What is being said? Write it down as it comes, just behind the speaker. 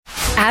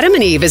Adam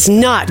and Eve is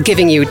not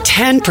giving you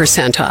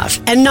 10% off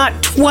and not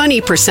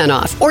 20%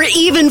 off or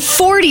even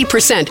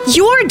 40%.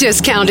 Your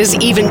discount is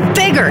even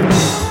bigger.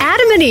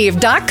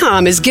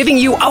 AdamandEve.com is giving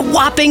you a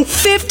whopping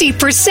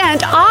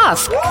 50%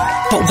 off.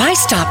 But why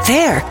stop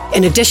there?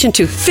 In addition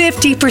to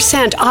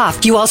 50%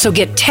 off, you also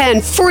get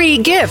 10 free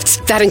gifts.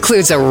 That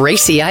includes a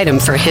racy item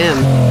for him,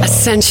 a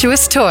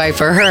sensuous toy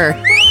for her,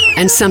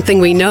 and something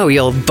we know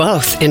you'll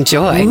both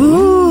enjoy.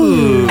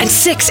 Ooh. And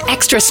 6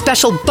 extra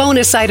special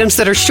bonus items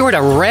that are sure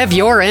to rev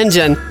your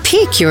engine,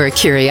 pique your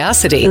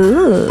curiosity,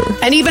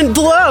 and even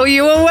blow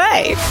you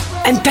away.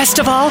 And best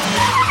of all,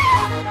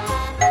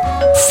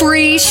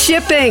 free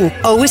shipping.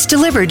 Always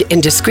delivered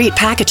in discreet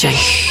packaging.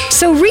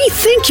 So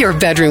rethink your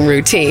bedroom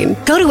routine.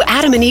 Go to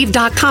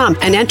adamandeve.com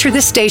and enter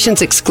the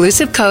station's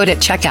exclusive code at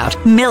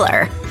checkout,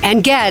 Miller,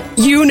 and get,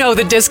 you know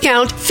the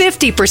discount,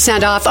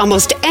 50% off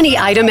almost any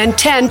item and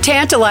 10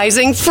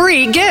 tantalizing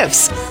free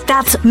gifts.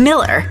 That's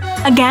Miller.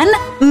 Again,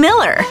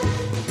 Miller.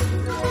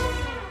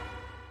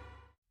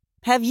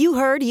 Have you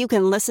heard you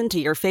can listen to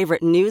your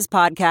favorite news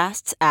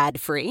podcasts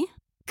ad-free?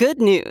 Good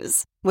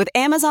news. With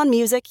Amazon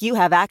Music, you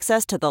have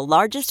access to the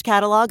largest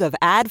catalog of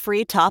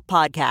ad-free top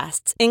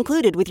podcasts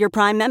included with your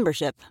Prime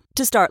membership.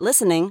 To start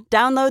listening,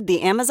 download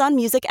the Amazon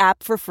Music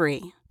app for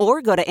free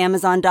or go to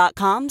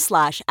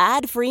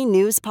amazon.com/ad-free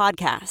news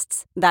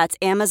podcasts. That's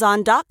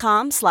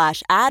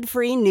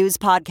amazon.com/ad-free news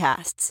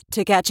podcasts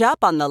to catch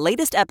up on the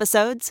latest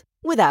episodes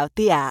without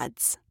the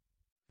ads.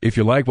 If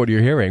you like what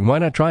you're hearing, why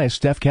not try a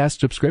StephCast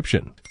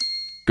subscription?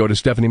 Go to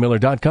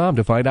StephanieMiller.com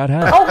to find out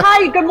how. Oh,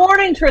 hi. Good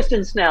morning,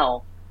 Tristan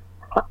Snell.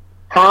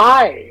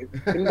 Hi.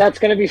 That's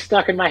going to be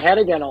stuck in my head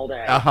again all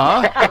day.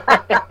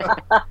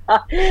 I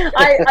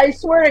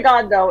swear to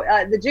God, though,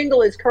 the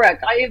jingle is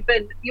correct. You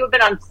have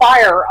been on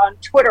fire on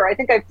Twitter. I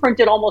think I've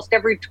printed almost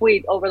every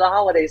tweet over the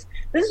holidays.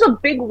 This is a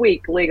big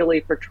week legally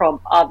for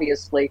Trump,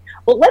 obviously.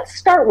 But let's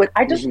start with,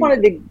 I just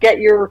wanted to get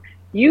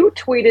you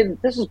tweeted,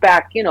 this is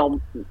back,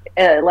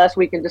 last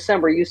week in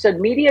December, you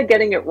said media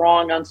getting it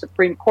wrong on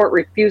Supreme Court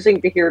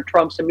refusing to hear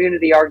Trump's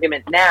immunity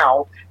argument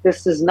now.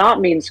 This does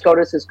not mean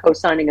SCOTUS is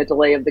co-signing a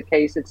delay of the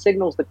case. It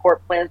signals the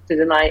court plans to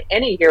deny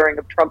any hearing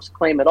of Trump's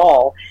claim at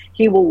all.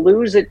 He will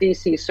lose at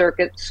D.C.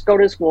 Circuit.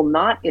 SCOTUS will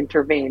not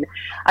intervene.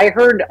 I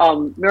heard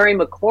Mary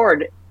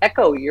McCord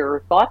echo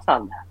your thoughts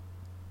on that.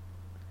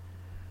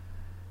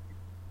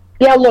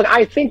 Yeah, look,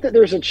 I think that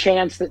there's a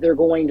chance that they're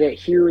going to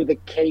hear the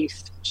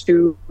case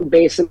to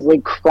basically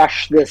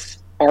crush this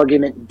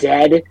argument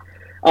dead.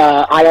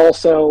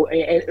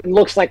 It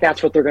looks like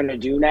that's what they're going to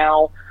do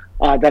now.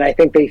 That I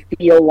think they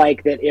feel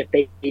like that if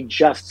they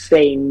just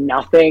say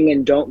nothing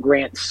and don't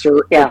grant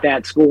cert,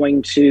 that's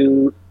going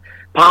to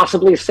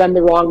possibly send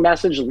the wrong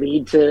message,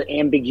 lead to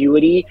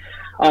ambiguity.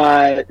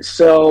 But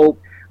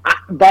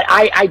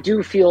I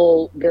do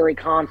feel very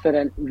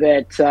confident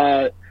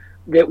that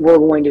we're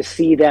going to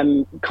see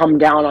them come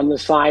down on the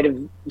side of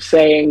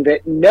saying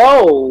that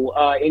no,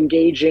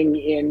 engaging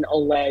in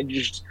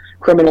alleged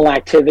criminal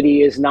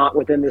activity is not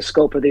within the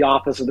scope of the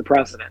office of the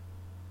president.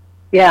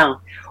 Yeah.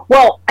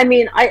 Well, I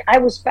mean, I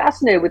was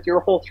fascinated with your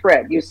whole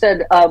thread. You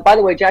said, by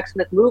the way, Jack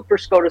Smith moved for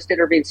SCOTUS to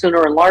intervene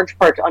sooner in large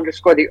part to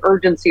underscore the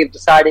urgency of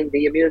deciding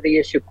the immunity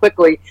issue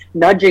quickly,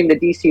 nudging the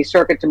D.C.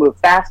 Circuit to move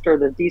faster.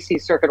 The D.C.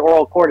 Circuit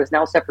oral court is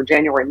now set for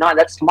January 9.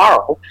 That's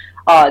tomorrow.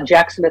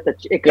 Jack Smith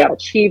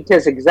achieved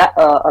his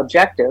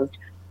objective.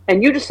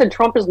 And you just said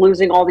Trump is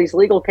losing all these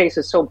legal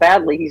cases so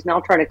badly, he's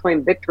now trying to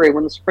claim victory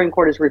when the Supreme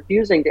Court is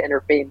refusing to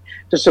intervene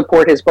to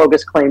support his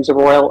bogus claims of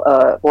royal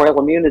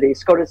immunity.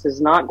 SCOTUS is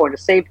not going to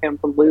save him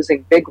from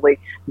losing bigly.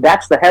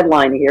 That's the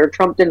headline here.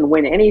 Trump didn't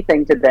win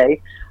anything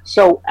today.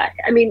 So,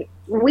 I mean,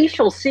 we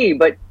shall see.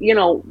 But,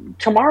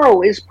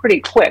 tomorrow is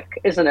pretty quick,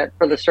 isn't it,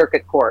 for the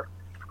circuit court?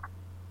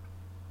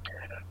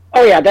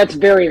 Oh, yeah, that's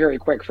very, very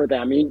quick for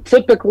them. I mean,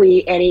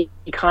 typically any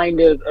kind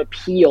of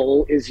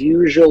appeal is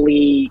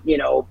usually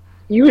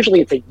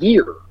it's a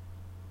year,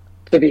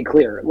 to be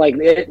clear.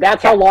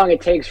 That's how long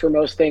it takes for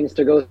most things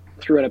to go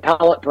through an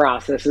appellate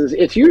process.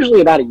 It's usually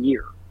about a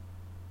year.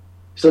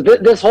 So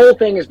this whole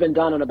thing has been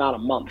done in about a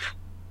month,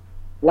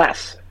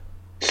 less.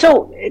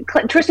 So,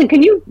 Tristan,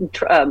 can you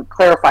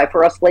clarify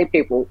for us lay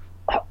people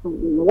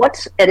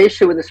what's at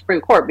issue with the Supreme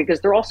Court? Because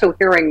they're also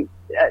hearing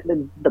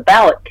the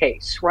ballot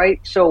case, right?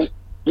 So,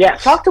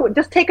 yes,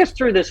 just take us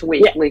through this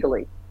week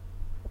legally.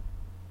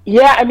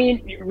 Yeah, I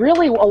mean,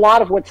 really a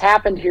lot of what's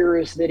happened here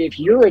is that if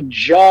you're a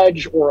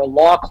judge or a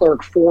law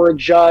clerk for a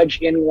judge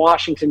in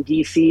Washington,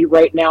 D.C.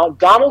 right now,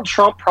 Donald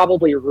Trump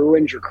probably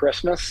ruined your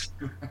Christmas.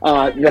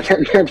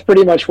 That's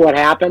pretty much what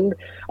happened.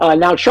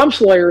 Now,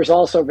 Trump's lawyers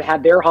also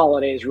had their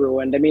holidays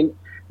ruined. I mean,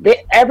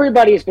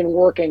 everybody's been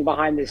working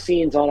behind the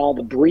scenes on all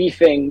the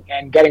briefing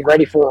and getting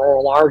ready for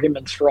oral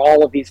arguments for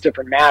all of these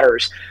different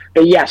matters.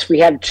 But yes, we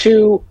have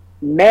two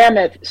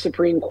mammoth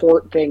Supreme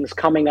Court things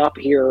coming up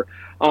here.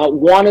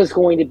 One is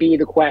going to be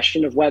the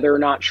question of whether or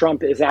not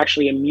Trump is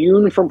actually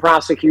immune from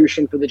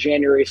prosecution for the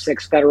January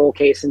 6th federal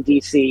case in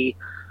D.C.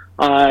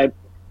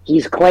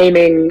 He's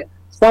claiming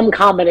some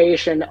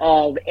combination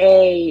of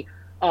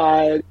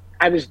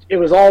it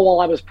was all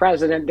while I was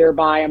president,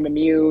 thereby I'm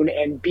immune,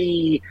 and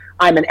B,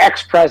 I'm an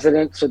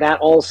ex-president, so that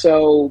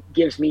also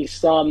gives me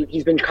some,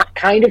 he's been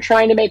kind of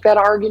trying to make that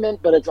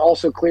argument, but it's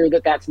also clear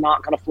that that's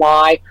not going to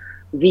fly.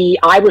 The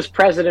I was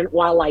president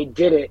while I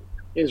did it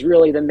is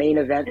really the main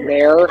event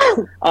there.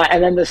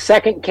 And then the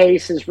second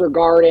case is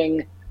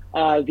regarding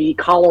the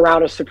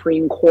Colorado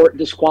Supreme Court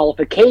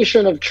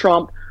disqualification of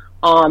Trump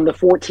on the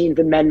 14th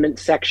Amendment,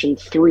 Section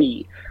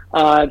 3.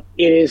 It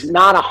is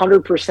not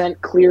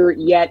 100% clear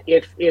yet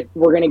if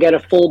we're going to get a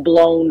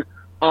full-blown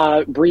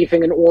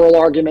briefing and oral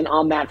argument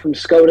on that from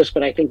SCOTUS,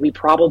 but I think we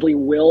probably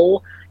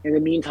will. In the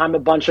meantime, a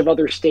bunch of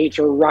other states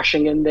are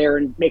rushing in there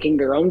and making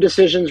their own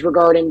decisions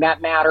regarding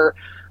that matter.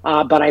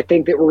 But I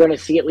think that we're going to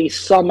see at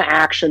least some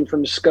action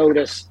from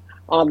SCOTUS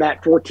on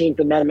that 14th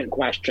Amendment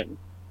question.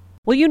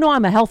 Well, you know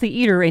I'm a healthy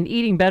eater, and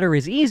eating better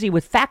is easy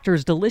with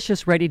Factor's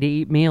delicious,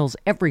 ready-to-eat meals.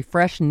 Every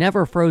fresh,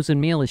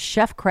 never-frozen meal is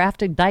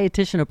chef-crafted,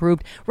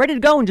 dietitian-approved, ready to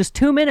go in just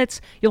 2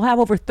 minutes. You'll have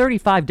over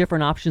 35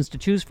 different options to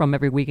choose from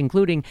every week,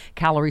 including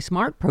Calorie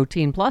Smart,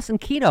 Protein Plus, and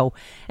Keto.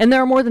 And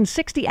there are more than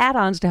 60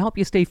 add-ons to help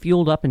you stay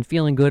fueled up and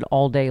feeling good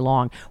all day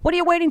long. What are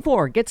you waiting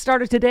for? Get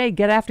started today.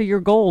 Get after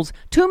your goals.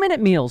 2-minute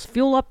meals.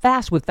 Fuel up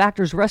fast with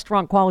Factor's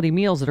restaurant-quality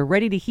meals that are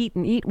ready to heat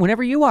and eat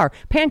whenever you are.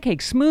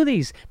 Pancakes,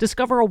 smoothies.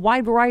 Discover a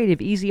wide variety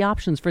of easy options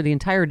for the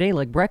entire day,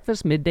 like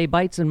breakfast, midday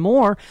bites, and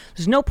more.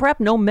 There's no prep,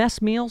 no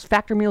mess meals.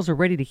 Factor meals are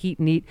ready to heat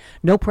and eat.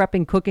 No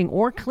prepping, cooking,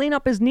 or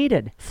cleanup is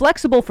needed.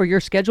 Flexible for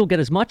your schedule. Get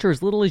as much or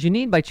as little as you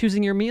need by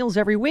choosing your meals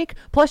every week.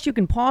 Plus, you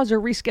can pause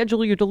or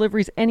reschedule your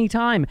deliveries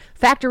anytime.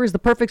 Factor is the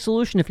perfect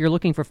solution if you're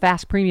looking for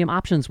fast premium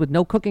options with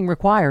no cooking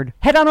required.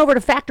 Head on over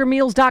to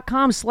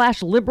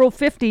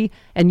factormeals.com/liberal50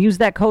 and use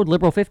that code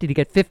liberal50 to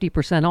get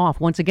 50% off.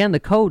 Once again,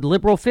 the code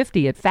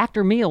liberal50 at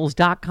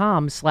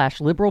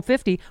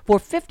factormeals.com/liberal50 for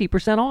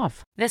 50% off.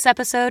 This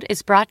episode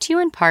is brought to you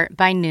in part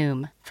by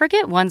Noom.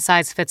 Forget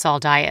one-size-fits-all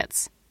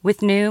diets. With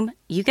Noom,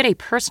 you get a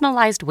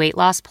personalized weight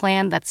loss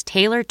plan that's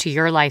tailored to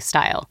your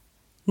lifestyle.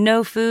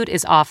 No food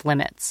is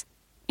off-limits.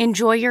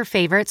 Enjoy your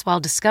favorites while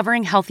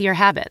discovering healthier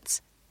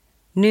habits.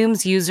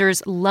 Noom's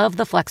users love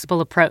the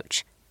flexible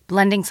approach,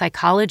 blending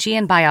psychology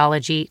and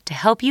biology to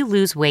help you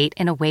lose weight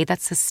in a way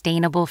that's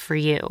sustainable for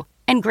you.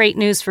 And great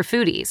news for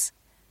foodies.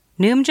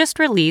 Noom just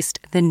released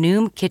the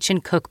Noom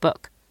Kitchen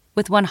Cookbook,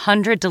 with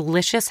 100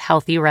 delicious,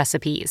 healthy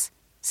recipes.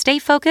 Stay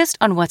focused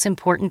on what's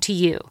important to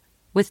you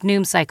with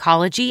Noom's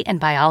psychology and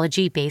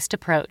biology-based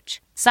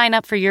approach. Sign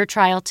up for your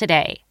trial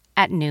today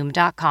at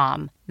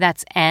Noom.com.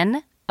 That's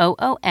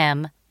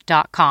NOOM.com.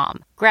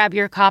 Grab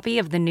your copy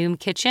of the Noom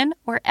Kitchen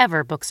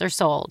wherever books are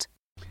sold.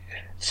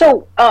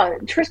 So,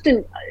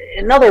 Tristan,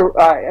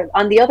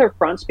 on the other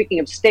front, speaking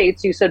of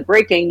states, you said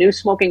breaking, new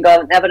smoking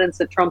gun evidence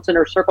that Trump's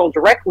inner circle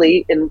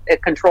directly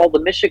controlled the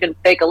Michigan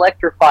fake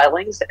elector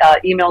filings.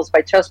 Emails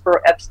by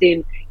Chesbrough,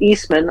 Epstein,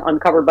 Eastman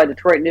uncovered by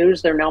Detroit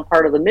News. They're now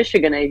part of the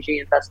Michigan AG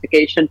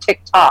investigation.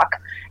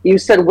 TikTok. You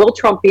said, will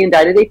Trump be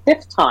indicted a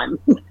fifth time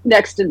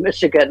next in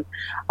Michigan?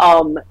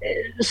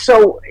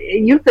 So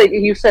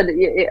you said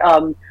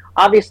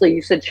obviously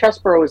you said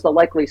Chesbrough is the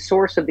likely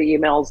source of the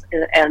emails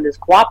and is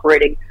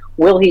cooperating.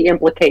 Will he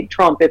implicate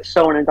Trump? If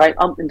so,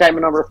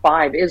 indictment number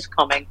 5 is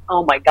coming.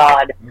 Oh, my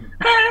God.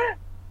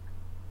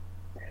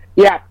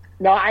 Yeah.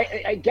 No,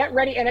 I get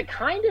ready. And I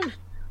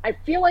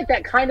feel like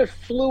that kind of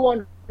flew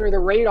under the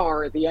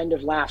radar at the end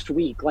of last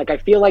week. Like, I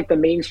feel like the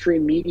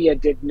mainstream media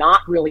did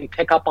not really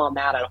pick up on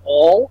that at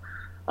all.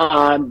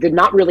 Did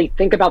not really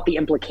think about the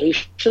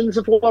implications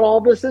of what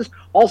all this is.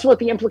 Also, what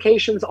the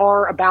implications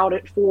are about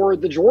it for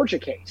the Georgia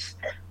case.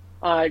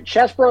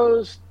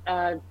 Chesbrough's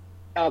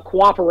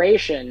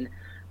cooperation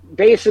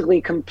basically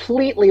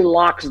completely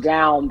locks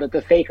down that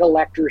the fake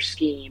elector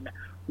scheme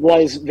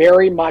was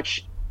very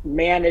much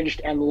managed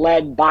and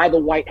led by the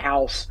White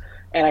House.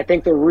 And I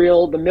think the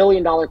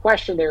million-dollar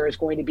question there is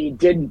going to be,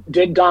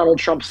 did Donald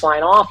Trump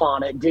sign off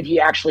on it? Did he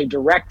actually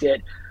direct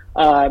it?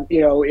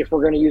 If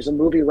we're going to use a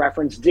movie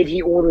reference, did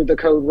he order the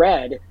code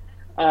red?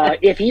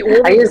 If he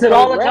ordered I use it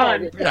all the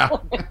time.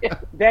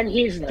 Then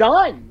he's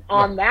done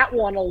on that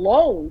one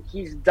alone.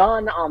 He's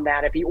done on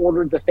that. If he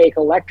ordered the fake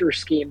elector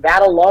scheme,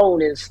 that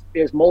alone is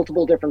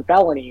multiple different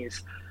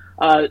felonies.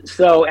 And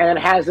it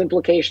has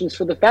implications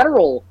for the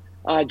federal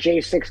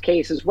J6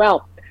 case as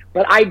well.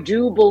 But I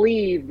do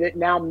believe that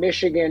now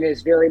Michigan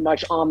is very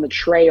much on the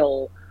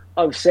trail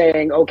of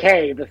saying,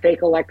 okay, the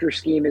fake elector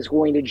scheme is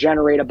going to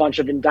generate a bunch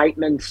of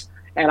indictments,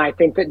 and I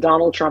think that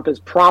Donald Trump is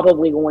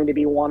probably going to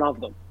be one of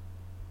them.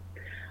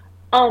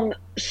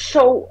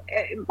 So,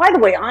 by the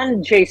way,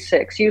 on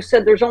J6, you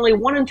said there's only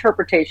one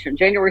interpretation.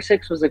 January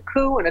 6th was a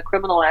coup and a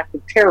criminal act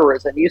of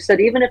terrorism. You said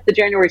even if the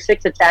January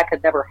 6th attack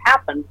had never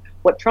happened,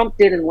 what Trump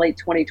did in late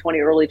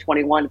 2020, early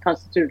 21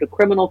 constituted a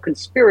criminal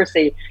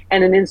conspiracy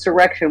and an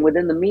insurrection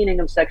within the meaning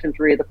of Section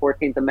 3 of the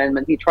 14th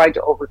Amendment. He tried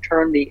to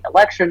overturn the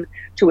election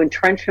to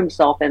entrench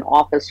himself in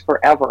office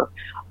forever.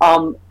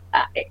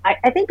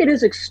 I think it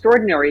is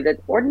extraordinary that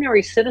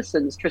ordinary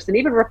citizens, Tristan,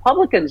 even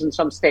Republicans in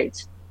some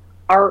states,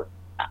 are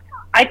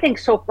I think,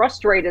 so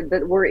frustrated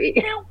that we're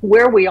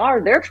where we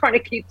are. They're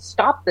trying to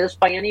stop this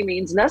by any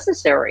means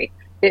necessary.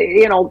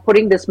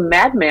 Putting this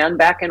madman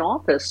back in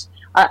office.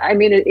 I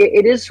mean,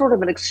 it is sort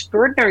of an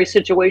extraordinary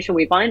situation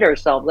we find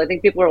ourselves. I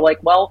think people are like,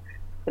 well,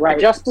 the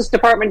Justice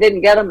Department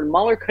didn't get him, and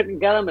Mueller couldn't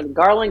get him, and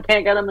Garland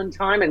can't get him in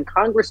time, and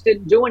Congress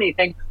didn't do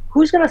anything.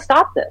 Who's going to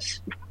stop this?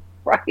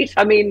 Right?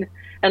 I mean,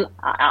 and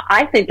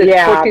I think that the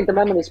 14th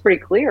Amendment is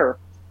pretty clear.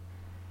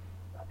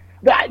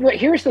 But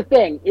here's the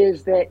thing,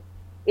 is that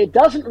it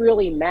doesn't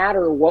really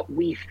matter what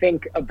we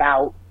think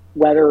about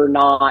whether or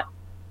not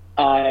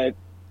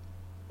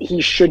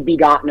he should be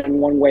gotten in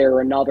one way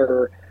or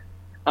another.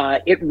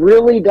 It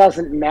really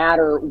doesn't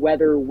matter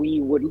whether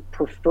we would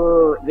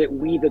prefer that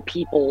we, the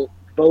people,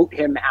 vote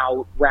him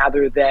out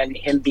rather than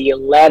him be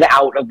led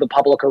out of the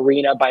public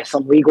arena by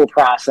some legal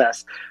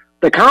process.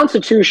 The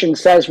Constitution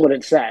says what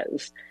it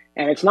says,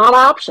 and it's not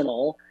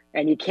optional.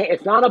 And you can't.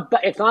 It's not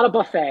a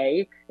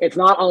buffet. It's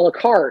not a la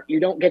carte. You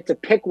don't get to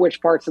pick which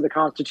parts of the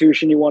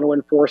Constitution you want to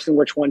enforce and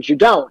which ones you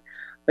don't.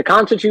 The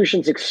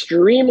Constitution's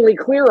extremely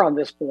clear on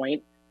this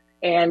point.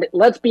 And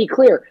let's be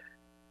clear: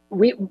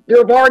 there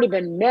have already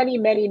been many,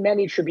 many,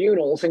 many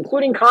tribunals,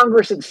 including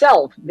Congress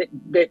itself,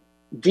 that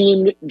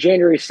deemed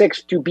January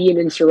 6th to be an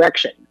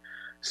insurrection.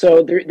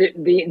 So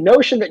the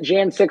notion that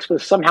Jan 6th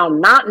was somehow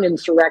not an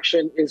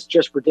insurrection is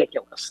just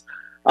ridiculous.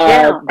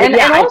 I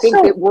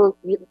think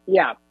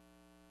that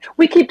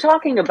we keep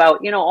talking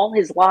about, all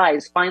his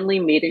lies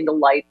finally meeting the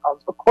light of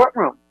the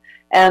courtroom.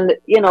 And,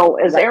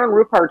 as Aaron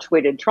Rupar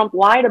tweeted, Trump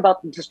lied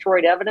about the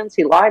destroyed evidence.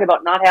 He lied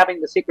about not having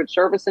the Secret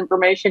Service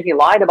information. He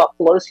lied about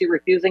Pelosi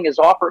refusing his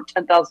offer of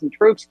 10,000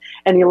 troops.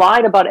 And he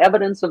lied about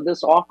evidence of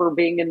this offer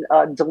being in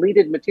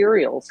deleted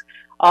materials.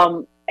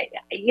 I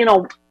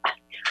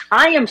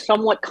am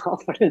somewhat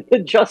confident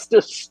that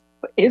justice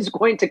is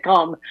going to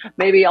come.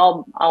 Maybe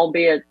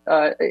albeit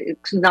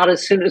not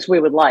as soon as we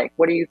would like.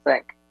 What do you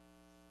think?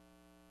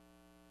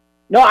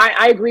 No,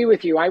 I agree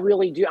with you. I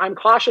really do. I'm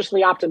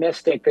cautiously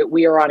optimistic that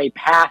we are on a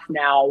path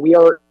now. We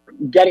are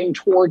getting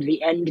toward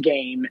the end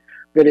game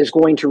that is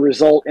going to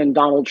result in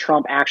Donald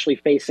Trump actually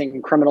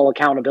facing criminal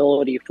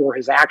accountability for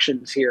his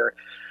actions here.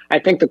 I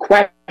think the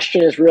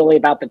question is really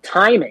about the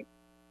timing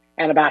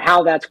and about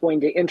how that's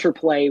going to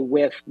interplay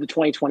with the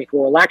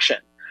 2024 election.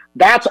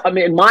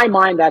 In my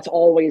mind, that's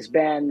always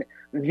been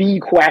the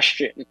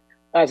question.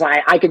 As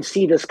I could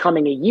see this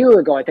coming a year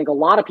ago, I think a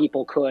lot of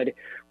people could.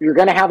 You're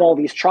going to have all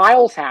these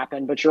trials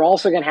happen, but you're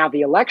also going to have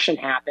the election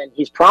happen.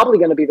 He's probably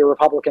going to be the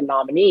Republican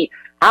nominee.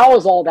 How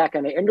is all that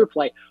going to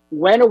interplay?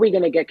 When are we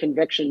going to get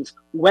convictions?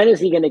 When is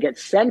he going to get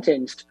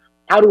sentenced?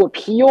 How do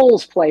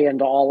appeals play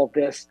into all of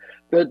this?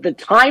 The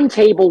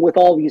timetable with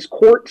all these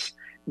courts,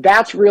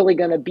 that's really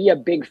going to be a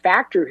big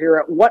factor here.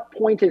 At what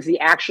point is he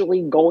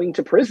actually going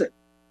to prison?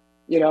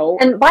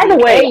 And by the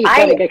way, he's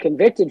going to get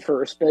convicted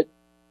first, but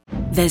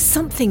there's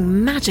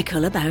something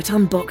magical about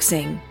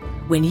unboxing.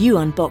 When you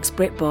unbox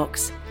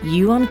BritBox,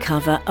 you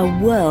uncover a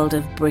world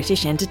of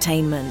British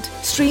entertainment.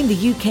 Stream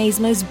the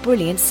UK's most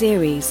brilliant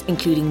series,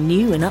 including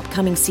new and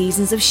upcoming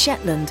seasons of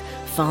Shetland,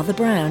 Father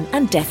Brown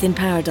and Death in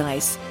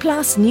Paradise.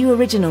 Plus new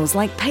originals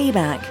like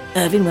Payback,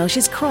 Irving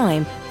Welsh's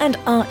Crime and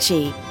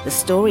Archie, the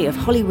story of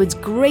Hollywood's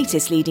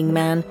greatest leading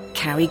man,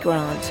 Cary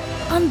Grant.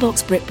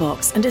 Unbox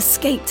BritBox and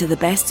escape to the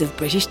best of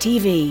British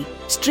TV.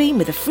 Stream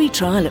with a free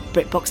trial at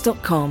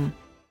BritBox.com.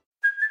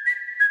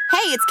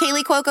 Hey, it's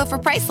Kaylee Cuoco for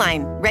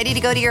Priceline. Ready to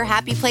go to your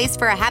happy place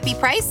for a happy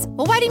price?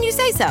 Well, why didn't you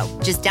say so?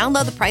 Just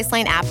download the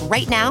Priceline app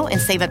right now and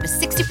save up to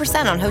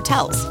 60% on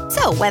hotels.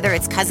 So whether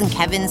it's Cousin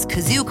Kevin's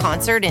Kazoo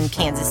Concert in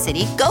Kansas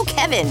City, go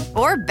Kevin,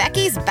 or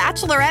Becky's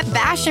Bachelorette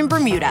Bash in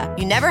Bermuda,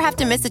 you never have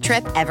to miss a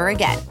trip ever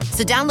again.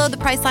 So download the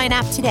Priceline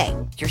app today.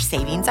 Your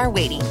savings are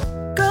waiting.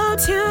 Go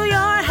to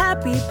your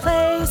happy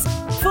place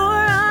for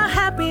a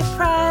happy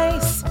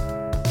price.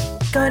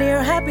 Go to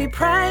your happy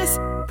price,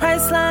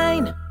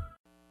 Priceline.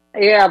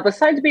 Yeah,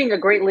 besides being a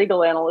great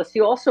legal analyst,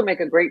 you also make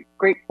a great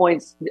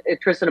points,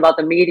 Tristan, about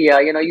the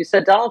media. You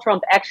said Donald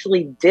Trump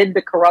actually did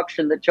the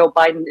corruption that Joe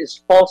Biden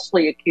is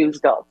falsely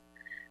accused of.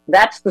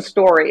 That's the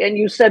story. And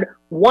you said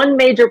one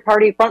major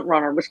party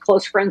frontrunner was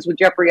close friends with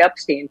Jeffrey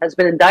Epstein, has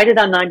been indicted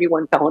on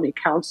 91 felony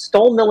counts,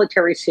 stole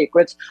military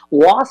secrets,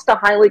 lost a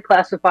highly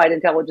classified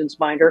intelligence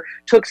binder,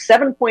 took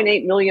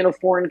 $7.8 million of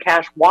foreign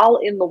cash while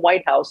in the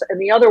White House,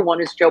 and the other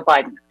one is Joe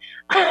Biden.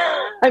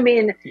 I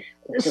mean,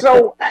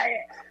 so...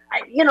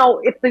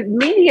 if the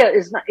media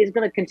is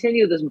going to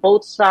continue this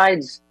both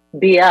sides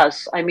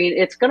BS, I mean,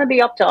 it's going to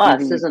be up to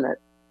us, isn't it?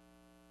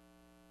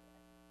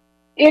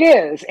 It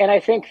is. And I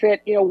think that,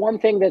 one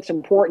thing that's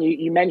important,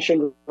 you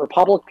mentioned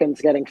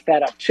Republicans getting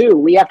fed up too.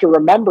 We have to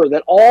remember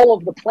that all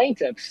of the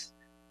plaintiffs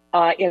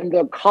in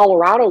the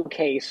Colorado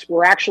case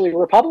were actually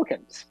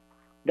Republicans.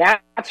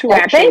 That's who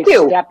actually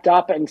stepped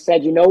up and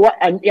said, you know what?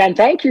 And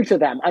thank you to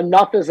them.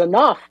 Enough is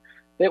enough,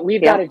 that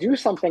we've got to do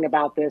something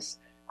about this.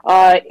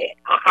 I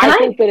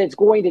think that it's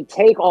going to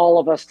take all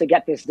of us to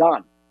get this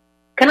done.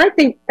 Can I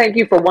thank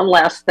you for one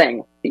last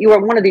thing? You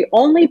are one of the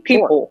only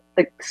people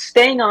that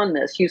staying on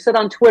this. You said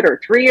on Twitter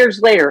 3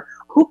 years later,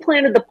 who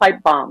planted the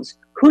pipe bombs?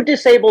 Who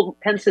disabled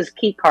Pence's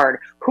key card?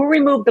 Who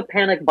removed the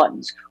panic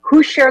buttons?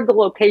 Who shared the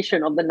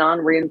location of the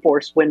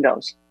non-reinforced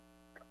windows?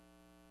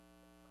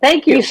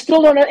 Thank you. We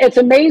still don't know. It's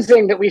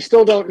amazing that we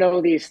still don't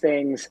know these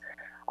things.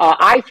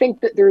 I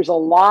think that there's a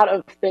lot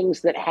of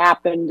things that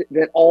happened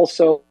that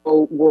also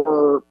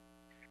were,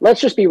 let's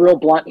just be real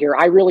blunt here.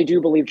 I really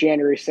do believe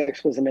January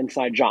 6th was an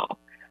inside job.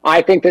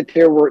 I think that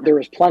there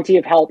was plenty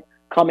of help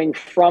coming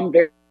from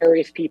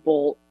various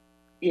people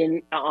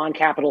on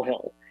Capitol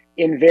Hill,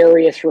 in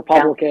various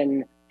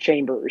Republican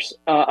chambers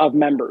of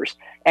members.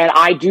 And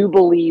I do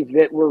believe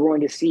that we're going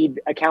to see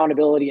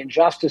accountability and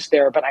justice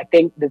there. But I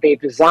think that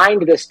they've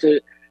designed this to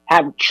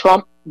have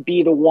Trump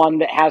be the one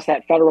that has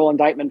that federal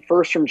indictment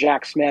first from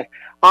Jack Smith.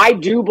 I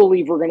do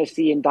believe we're going to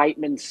see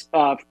indictments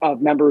of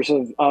members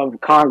of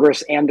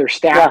Congress and their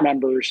staff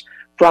members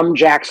from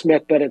Jack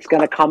Smith, but it's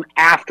going to come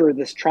after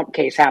this Trump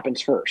case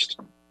happens first.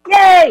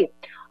 Yay!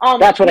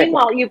 That's what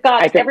meanwhile, you've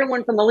got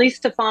everyone from Elise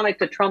Stefanik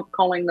to Trump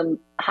calling them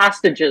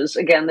hostages,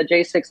 again, the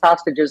J6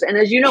 hostages. And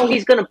as you know,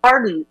 he's going to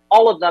pardon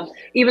all of them,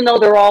 even though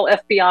they're all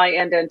FBI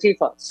and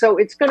Antifa. So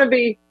it's going to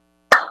be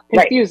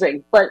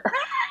confusing, but...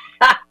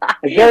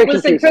 It's very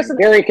confusing. Tristan,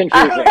 very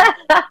confusing.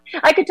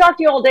 I could talk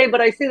to you all day,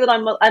 but I see that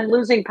I'm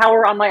losing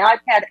power on my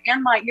iPad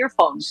and my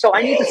earphones, so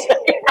I need to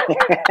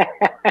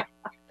stay.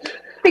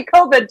 Be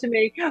COVID to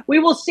me. We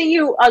will see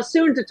you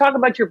soon to talk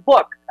about your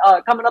book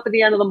coming up at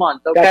the end of the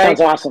month. Okay, that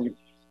sounds awesome.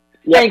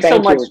 Thanks so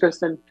much,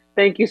 Tristan.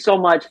 Thank you so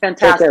much.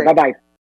 Fantastic. Take care. Bye-bye.